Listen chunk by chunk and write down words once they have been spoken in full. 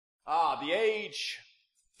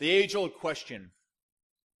The age-old question.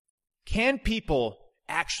 Can people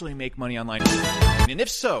actually make money online? And if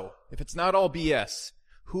so, if it's not all BS,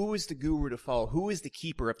 who is the guru to follow? Who is the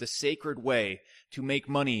keeper of the sacred way to make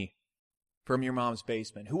money from your mom's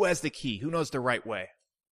basement? Who has the key? Who knows the right way?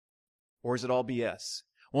 Or is it all BS?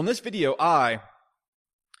 Well, in this video,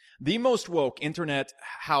 the most woke internet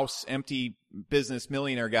house empty business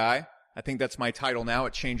millionaire guy, I think that's my title now.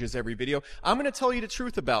 It changes every video. I'm going to tell you the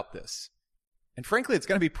truth about this. And frankly, it's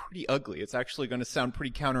going to be pretty ugly. It's actually going to sound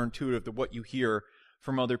pretty counterintuitive to what you hear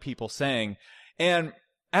from other people saying. And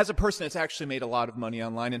as a person that's actually made a lot of money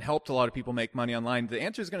online and helped a lot of people make money online, the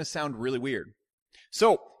answer is going to sound really weird.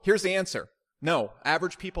 So here's the answer. No,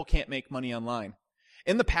 average people can't make money online.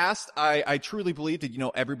 In the past, I truly believed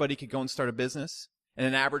that, everybody could go and start a business, and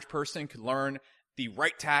an average person could learn the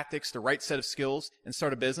right tactics, the right set of skills, and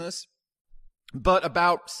start a business. But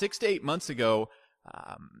about 6 to 8 months ago,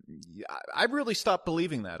 I really stopped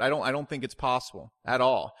believing that. I don't think it's possible at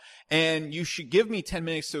all. And you should give me 10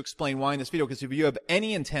 minutes to explain why in this video, because if you have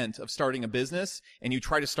any intent of starting a business and you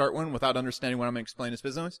try to start one without understanding what I'm going to explain this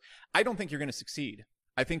business, I don't think you're going to succeed.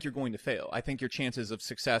 I think you're going to fail. I think your chances of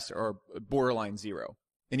success are borderline zero.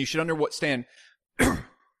 And you should understand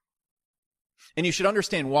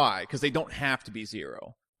why, because they don't have to be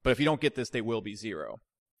zero. But if you don't get this, they will be zero.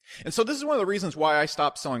 And so this is one of the reasons why I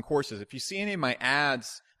stopped selling courses. If you see any of my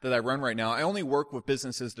ads that I run right now, I only work with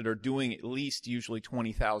businesses that are doing at least usually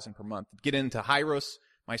 $20,000 per month. Get into Hyros,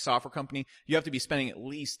 my software company, you have to be spending at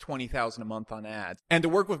least $20,000 a month on ads. And to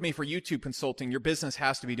work with me for YouTube consulting, your business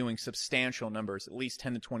has to be doing substantial numbers, at least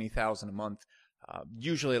 $10,000 to $20,000 a month,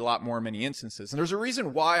 usually a lot more in many instances. And there's a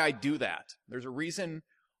reason why I do that.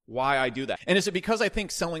 And is it because I think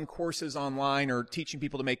selling courses online or teaching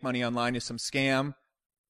people to make money online is some scam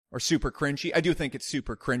or super cringy? I do think it's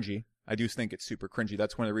super cringy.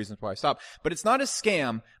 That's one of the reasons why I stopped. But it's not a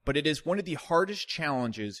scam, but it is one of the hardest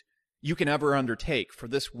challenges you can ever undertake for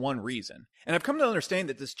this one reason. And I've come to understand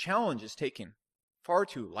that this challenge is taken far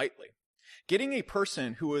too lightly. Getting a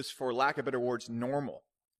person who is, for lack of better words, normal,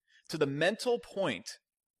 to the mental point,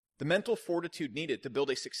 the mental fortitude needed to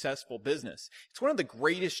build a successful business. It's one of the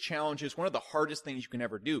greatest challenges, one of the hardest things you can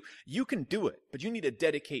ever do. You can do it, but you need to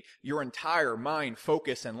dedicate your entire mind,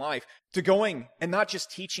 focus, and life to going and not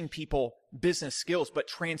just teaching people business skills, but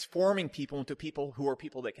transforming people into people who are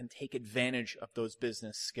people that can take advantage of those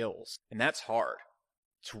business skills. And that's hard.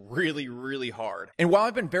 It's really, really hard. And while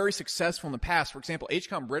I've been very successful in the past, for example,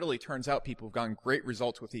 HCOM readily turns out people have gotten great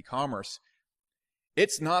results with e-commerce.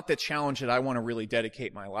 It's not the challenge that I want to really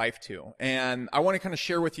dedicate my life to. And I want to kind of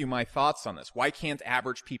share with you my thoughts on this. Why can't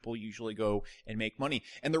average people usually go and make money?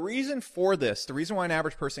 And the reason for this, the reason why an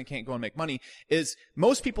average person can't go and make money is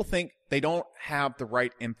most people think they don't have the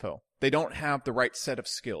right info. They don't have the right set of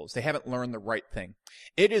skills. They haven't learned the right thing.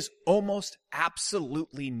 It is almost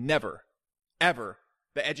absolutely never, ever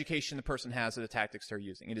the education the person has or the tactics they're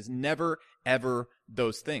using. It is never, ever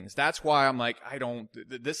those things. That's why I'm like,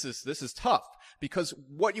 this is tough, because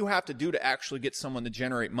what you have to do to actually get someone to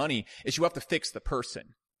generate money is you have to fix the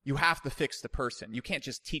person. You have to fix the person. You can't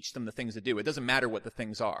just teach them the things to do. It doesn't matter what the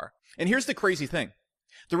things are. And here's the crazy thing.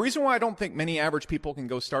 The reason why I don't think many average people can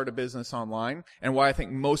go start a business online and why I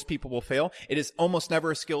think most people will fail, it is almost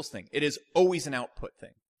never a skills thing. It is always an output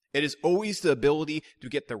thing. It is always the ability to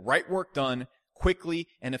get the right work done quickly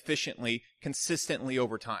and efficiently, consistently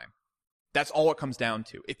over time. That's all it comes down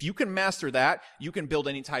to. If you can master that, you can build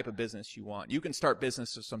any type of business you want. You can start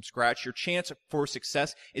businesses from scratch. Your chance for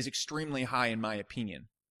success is extremely high, in my opinion.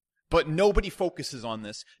 But nobody focuses on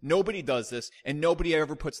this, nobody does this, and nobody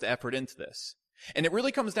ever puts the effort into this. And it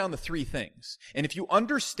really comes down to three things. And if you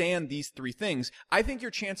understand these three things, I think your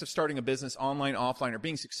chance of starting a business online, offline, or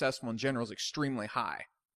being successful in general is extremely high.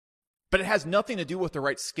 But it has nothing to do with the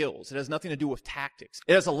right skills. It has nothing to do with tactics.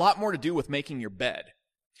 It has a lot more to do with making your bed.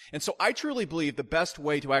 And so I truly believe the best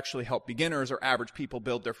way to actually help beginners or average people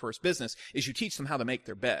build their first business is you teach them how to make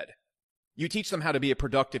their bed. You teach them how to be a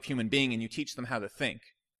productive human being, and you teach them how to think.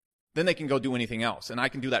 Then they can go do anything else. And I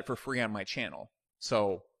can do that for free on my channel.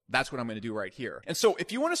 So that's what I'm going to do right here. And so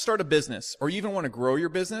if you want to start a business or you even want to grow your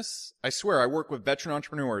business, I swear I work with veteran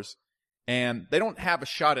entrepreneurs, and they don't have a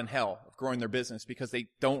shot in hell of growing their business because they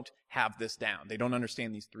don't have this down. They don't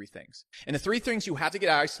understand these three things. And the three things you have to get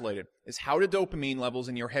isolated is how do dopamine levels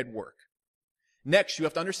in your head work. Next, you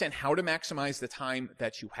have to understand how to maximize the time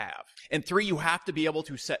that you have. And three, you have to be able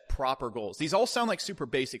to set proper goals. These all sound like super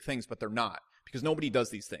basic things, but they're not, because nobody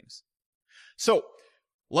does these things. So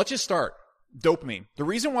let's just start. Dopamine. The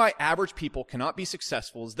reason why average people cannot be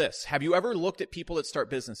successful is this. Have you ever looked at people that start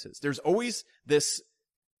businesses? There's always this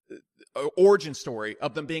origin story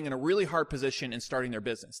of them being in a really hard position and starting their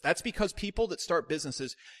business. That's because people that start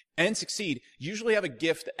businesses and succeed usually have a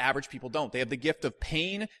gift that average people don't. They have the gift of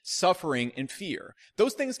pain, suffering, and fear.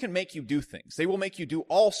 Those things can make you do things. They will make you do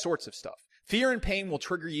all sorts of stuff. Fear and pain will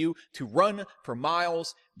trigger you to run for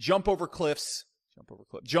miles, jump off cliffs,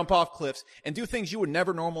 and do things you would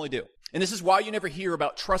never normally do. And this is why you never hear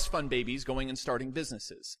about trust fund babies going and starting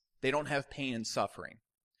businesses. They don't have pain and suffering.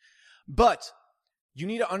 But you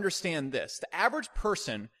need to understand this. The average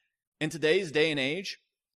person in today's day and age,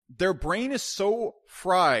 their brain is so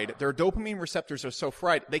fried, their dopamine receptors are so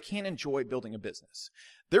fried, they can't enjoy building a business.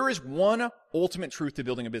 There is one ultimate truth to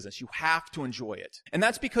building a business. You have to enjoy it. And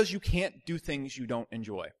that's because you can't do things you don't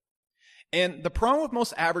enjoy. And the problem with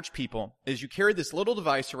most average people is you carry this little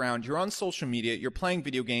device around, you're on social media, you're playing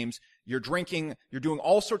video games, you're drinking, you're doing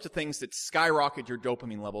all sorts of things that skyrocket your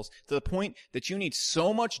dopamine levels to the point that you need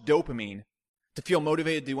so much dopamine to feel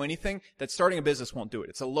motivated to do anything that starting a business won't do it.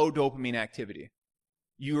 It's a low dopamine activity.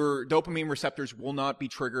 Your dopamine receptors will not be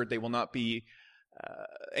triggered. They will not be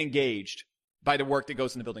engaged by the work that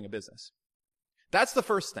goes into building a business. That's the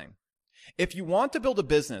first thing. If you want to build a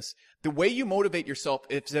business, the way you motivate yourself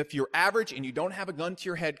is if you're average and you don't have a gun to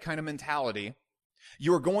your head kind of mentality,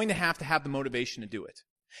 you are going to have the motivation to do it.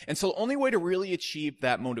 And so the only way to really achieve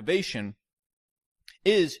that motivation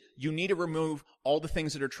is you need to remove all the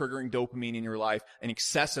things that are triggering dopamine in your life in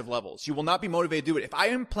excessive levels. You will not be motivated to do it. If I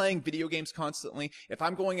am playing video games constantly, if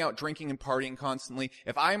I'm going out drinking and partying constantly,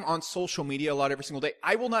 if I'm on social media a lot every single day,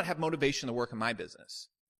 I will not have motivation to work in my business.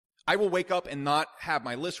 I will wake up and not have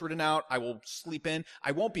my list written out. I will sleep in.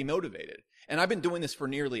 I won't be motivated. And I've been doing this for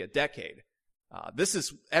nearly a decade. This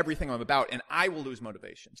is everything I'm about, and I will lose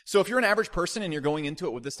motivation. So if you're an average person and you're going into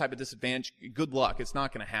it with this type of disadvantage, good luck. It's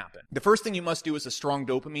not going to happen. The first thing you must do is a strong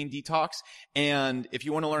dopamine detox. And if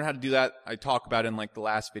you want to learn how to do that, I talk about it in like the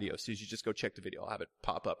last video. So you should just go check the video. I'll have it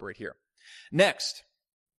pop up right here. Next,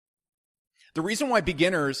 the reason why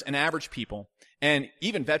beginners and average people and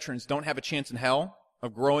even veterans don't have a chance in hell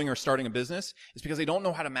of growing or starting a business is because they don't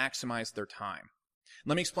know how to maximize their time.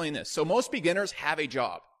 Let me explain this. So most beginners have a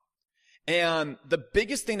job. And the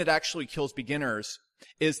biggest thing that actually kills beginners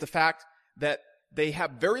is the fact that they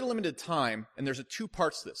have very limited time, and there's two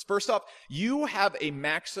parts to this. First off, you have a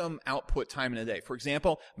maximum output time in a day. For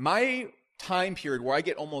example, my time period where I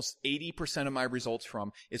get almost 80% of my results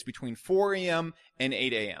from is between 4 a.m. and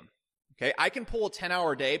 8 a.m. Okay, I can pull a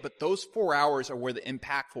 10-hour day, but those 4 hours are where the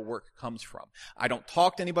impactful work comes from. I don't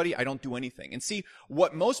talk to anybody. I don't do anything. And see,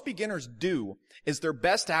 what most beginners do is their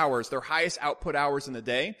best hours, their highest output hours in the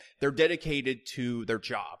day, they're dedicated to their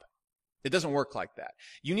job. It doesn't work like that.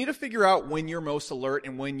 You need to figure out when you're most alert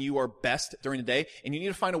and when you are best during the day, and you need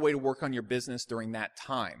to find a way to work on your business during that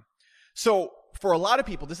time. So for a lot of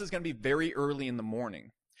people, this is going to be very early in the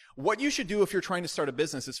morning. What you should do if you're trying to start a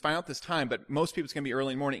business is find out this time, but most people it's going to be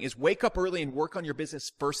early in the morning, is wake up early and work on your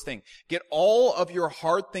business first thing. Get all of your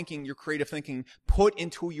hard thinking, your creative thinking put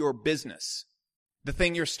into your business, the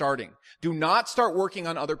thing you're starting. Do not start working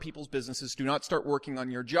on other people's businesses. Do not start working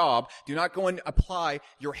on your job. Do not go and apply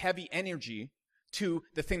your heavy energy to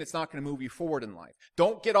the thing that's not going to move you forward in life.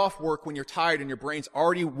 Don't get off work when you're tired and your brain's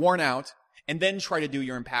already worn out and then try to do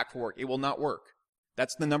your impactful work. It will not work.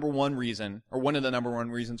 That's the number one reason, or one of the number one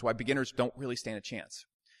reasons why beginners don't really stand a chance.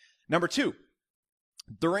 Number two,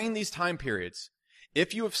 during these time periods,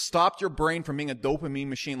 if you have stopped your brain from being a dopamine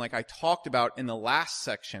machine like I talked about in the last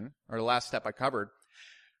section, or the last step I covered,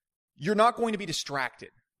 you're not going to be distracted.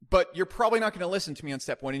 But you're probably not going to listen to me on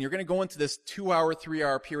step one, and you're going to go into this 2-hour,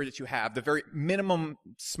 3-hour period that you have, the very minimum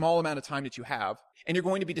small amount of time that you have, and you're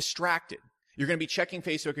going to be distracted. You're going to be checking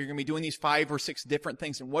Facebook. You're going to be doing these 5 or 6 different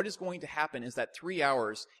things. And what is going to happen is that 3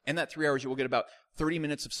 hours, in that 3 hours, you will get about 30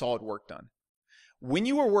 minutes of solid work done. When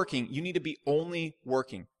you are working, you need to be only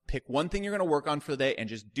working. Pick one thing you're going to work on for the day and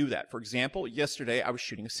just do that. For example, yesterday I was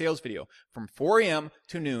shooting a sales video. From 4 a.m.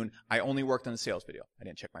 to noon, I only worked on the sales video. I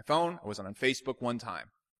didn't check my phone. I wasn't on Facebook one time.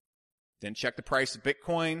 Didn't check the price of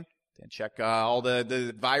Bitcoin. Didn't check all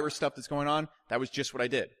the virus stuff that's going on. That was just what I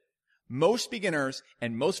did. Most beginners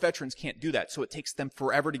and most veterans can't do that, so it takes them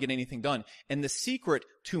forever to get anything done. And the secret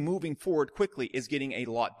to moving forward quickly is getting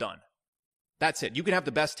a lot done. That's it. You can have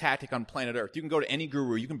the best tactic on planet Earth. You can go to any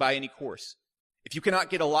guru. You can buy any course. If you cannot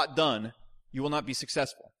get a lot done, you will not be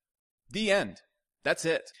successful. The end. That's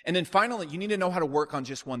it. And then finally, you need to know how to work on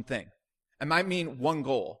just one thing. And I mean one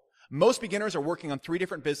goal. Most beginners are working on 3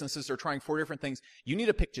 different businesses or trying 4 different things. You need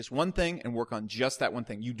to pick just one thing and work on just that one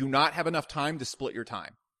thing. You do not have enough time to split your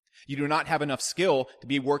time. You do not have enough skill to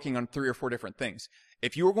be working on 3 or 4 different things.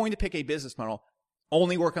 If you are going to pick a business model,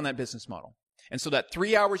 only work on that business model. And so that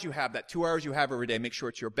 3 hours you have, that 2 hours you have every day, make sure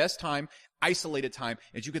it's your best time, isolated time,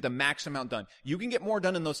 and you get the max amount done. You can get more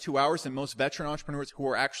done in those 2 hours than most veteran entrepreneurs who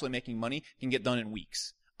are actually making money can get done in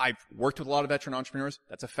weeks. I've worked with a lot of veteran entrepreneurs.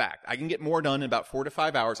 That's a fact. I can get more done in about 4 to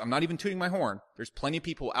 5 hours. I'm not even tooting my horn. There's plenty of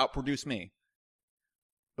people who outproduce me.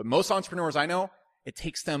 But most entrepreneurs I know, it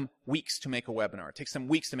takes them weeks to make a webinar. It takes them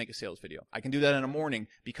weeks to make a sales video. I can do that in a morning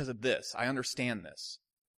because of this. I understand this.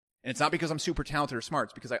 And it's not because I'm super talented or smart.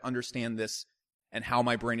 It's because I understand this and how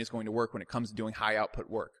my brain is going to work when it comes to doing high output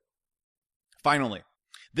work. Finally,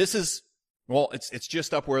 this is, well, it's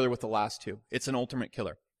just up there with the last two. It's an ultimate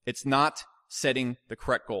killer. It's not setting the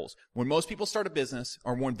correct goals. When most people start a business,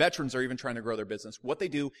 or when veterans are even trying to grow their business, what they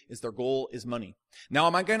do is their goal is money. Now,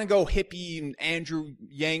 am I going to go hippie and Andrew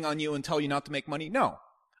Yang on you and tell you not to make money? No.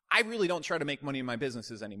 I really don't try to make money in my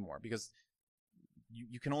businesses anymore because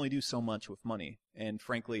you can only do so much with money. And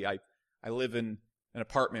frankly, I live in an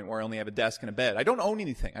apartment where I only have a desk and a bed. I don't own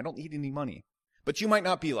anything. I don't need any money. But you might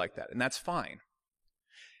not be like that, and that's fine.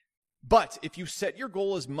 But if you set your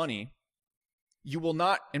goal as money, you will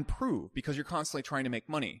not improve because you're constantly trying to make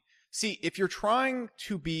money. See, if you're trying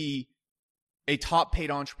to be a top-paid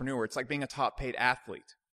entrepreneur, it's like being a top-paid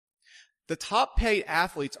athlete. The top-paid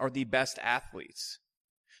athletes are the best athletes.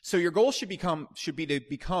 So your goal should be to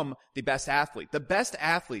become the best athlete. The best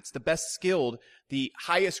athletes, the best skilled, the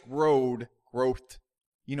highest growth,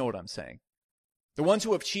 you know what I'm saying. The ones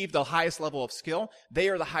who have achieved the highest level of skill, they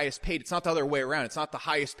are the highest paid. It's not the other way around. It's not the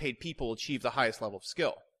highest paid people achieve the highest level of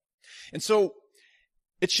skill. And so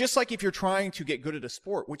it's just like if you're trying to get good at a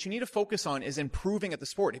sport, what you need to focus on is improving at the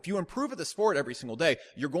sport. If you improve at the sport every single day,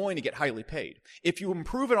 you're going to get highly paid. If you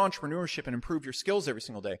improve at entrepreneurship and improve your skills every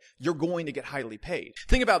single day, you're going to get highly paid.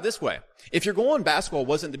 Think about it this way. If your goal in basketball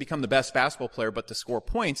wasn't to become the best basketball player, but to score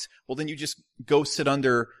points, well, then you just go sit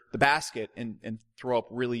under the basket and throw up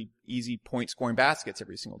really easy point scoring baskets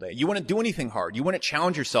every single day. You wouldn't do anything hard. You wouldn't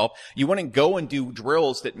challenge yourself. You wouldn't go and do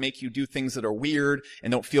drills that make you do things that are weird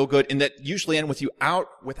and don't feel good and that usually end with you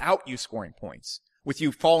without you scoring points, with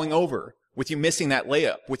you falling over, with you missing that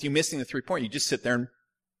layup, with you missing the 3-point. You just sit there and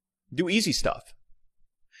do easy stuff.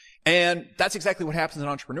 And that's exactly what happens in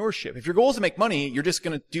entrepreneurship. If your goal is to make money, you're just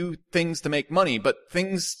going to do things to make money, but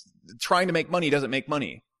trying to make money doesn't make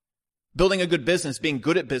money. Building a good business, being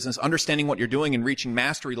good at business, understanding what you're doing and reaching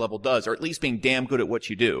mastery level does, or at least being damn good at what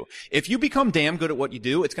you do. If you become damn good at what you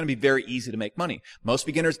do, it's going to be very easy to make money. Most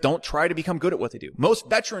beginners don't try to become good at what they do. Most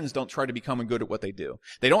veterans don't try to become good at what they do.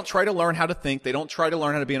 They don't try to learn how to think. They don't try to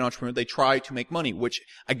learn how to be an entrepreneur. They try to make money, which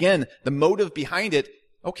again, the motive behind it,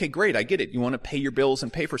 okay, great, I get it. You want to pay your bills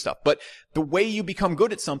and pay for stuff. But the way you become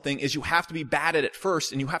good at something is you have to be bad at it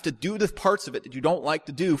first, and you have to do the parts of it that you don't like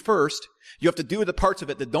to do first. You have to do the parts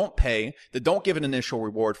of it that don't pay, that don't give an initial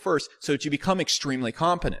reward first, so that you become extremely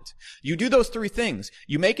competent. You do those 3 things.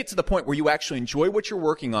 You make it to the point where you actually enjoy what you're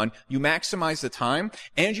working on, you maximize the time,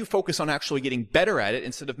 and you focus on actually getting better at it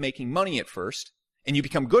instead of making money at first, and you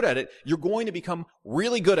become good at it. You're going to become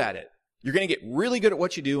really good at it. You're going to get really good at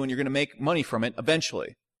what you do, and you're going to make money from it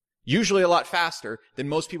eventually. Usually a lot faster than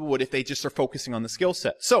most people would if they just are focusing on the skill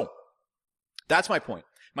set. So, that's my point.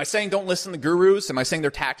 Am I saying don't listen to gurus? Am I saying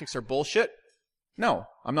their tactics are bullshit? No,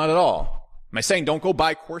 I'm not at all. Am I saying don't go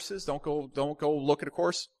buy courses? Don't go look at a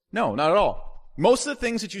course? No, not at all. Most of the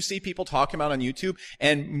things that you see people talking about on YouTube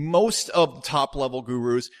and most of the top level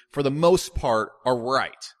gurus, for the most part, are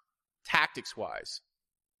right, tactics-wise.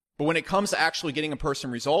 But when it comes to actually getting a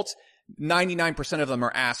person results, 99% of them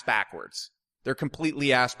are ass backwards. They're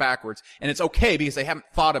completely ass backwards. And it's okay because they haven't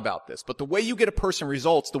thought about this. But the way you get a person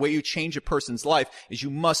results, the way you change a person's life, is you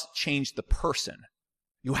must change the person.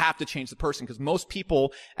 You have to change the person because most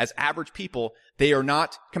people, as average people, they are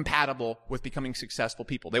not compatible with becoming successful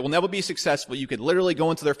people. They will never be successful. You could literally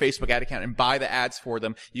go into their Facebook ad account and buy the ads for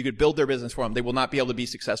them. You could build their business for them. They will not be able to be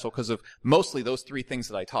successful because of mostly those 3 things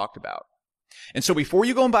that I talked about. And so before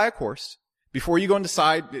you go and buy a course, before you go and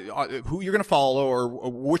decide who you're going to follow or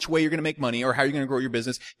which way you're going to make money or how you're going to grow your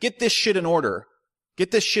business, get this shit in order.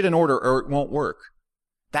 Get this shit in order or it won't work.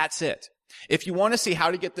 That's it. If you want to see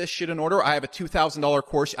how to get this shit in order, I have a $2,000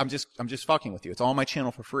 course. I'm just fucking with you. It's all on my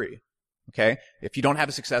channel for free. Okay? If you don't have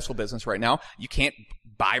a successful business right now, you can't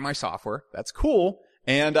buy my software. That's cool.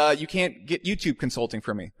 And you can't get YouTube consulting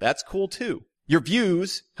from me. That's cool too. Your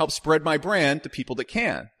views help spread my brand to people that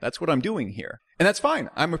can. That's what I'm doing here. And that's fine.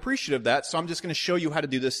 I'm appreciative of that, so I'm just going to show you how to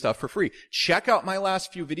do this stuff for free. Check out my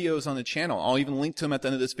last few videos on the channel. I'll even link to them at the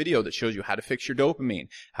end of this video that shows you how to fix your dopamine,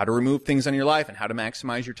 how to remove things in your life, and how to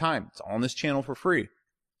maximize your time. It's all on this channel for free.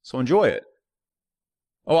 So enjoy it.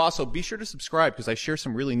 Oh, also, be sure to subscribe because I share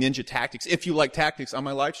some really ninja tactics, if you like tactics, on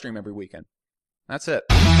my live stream every weekend. That's it.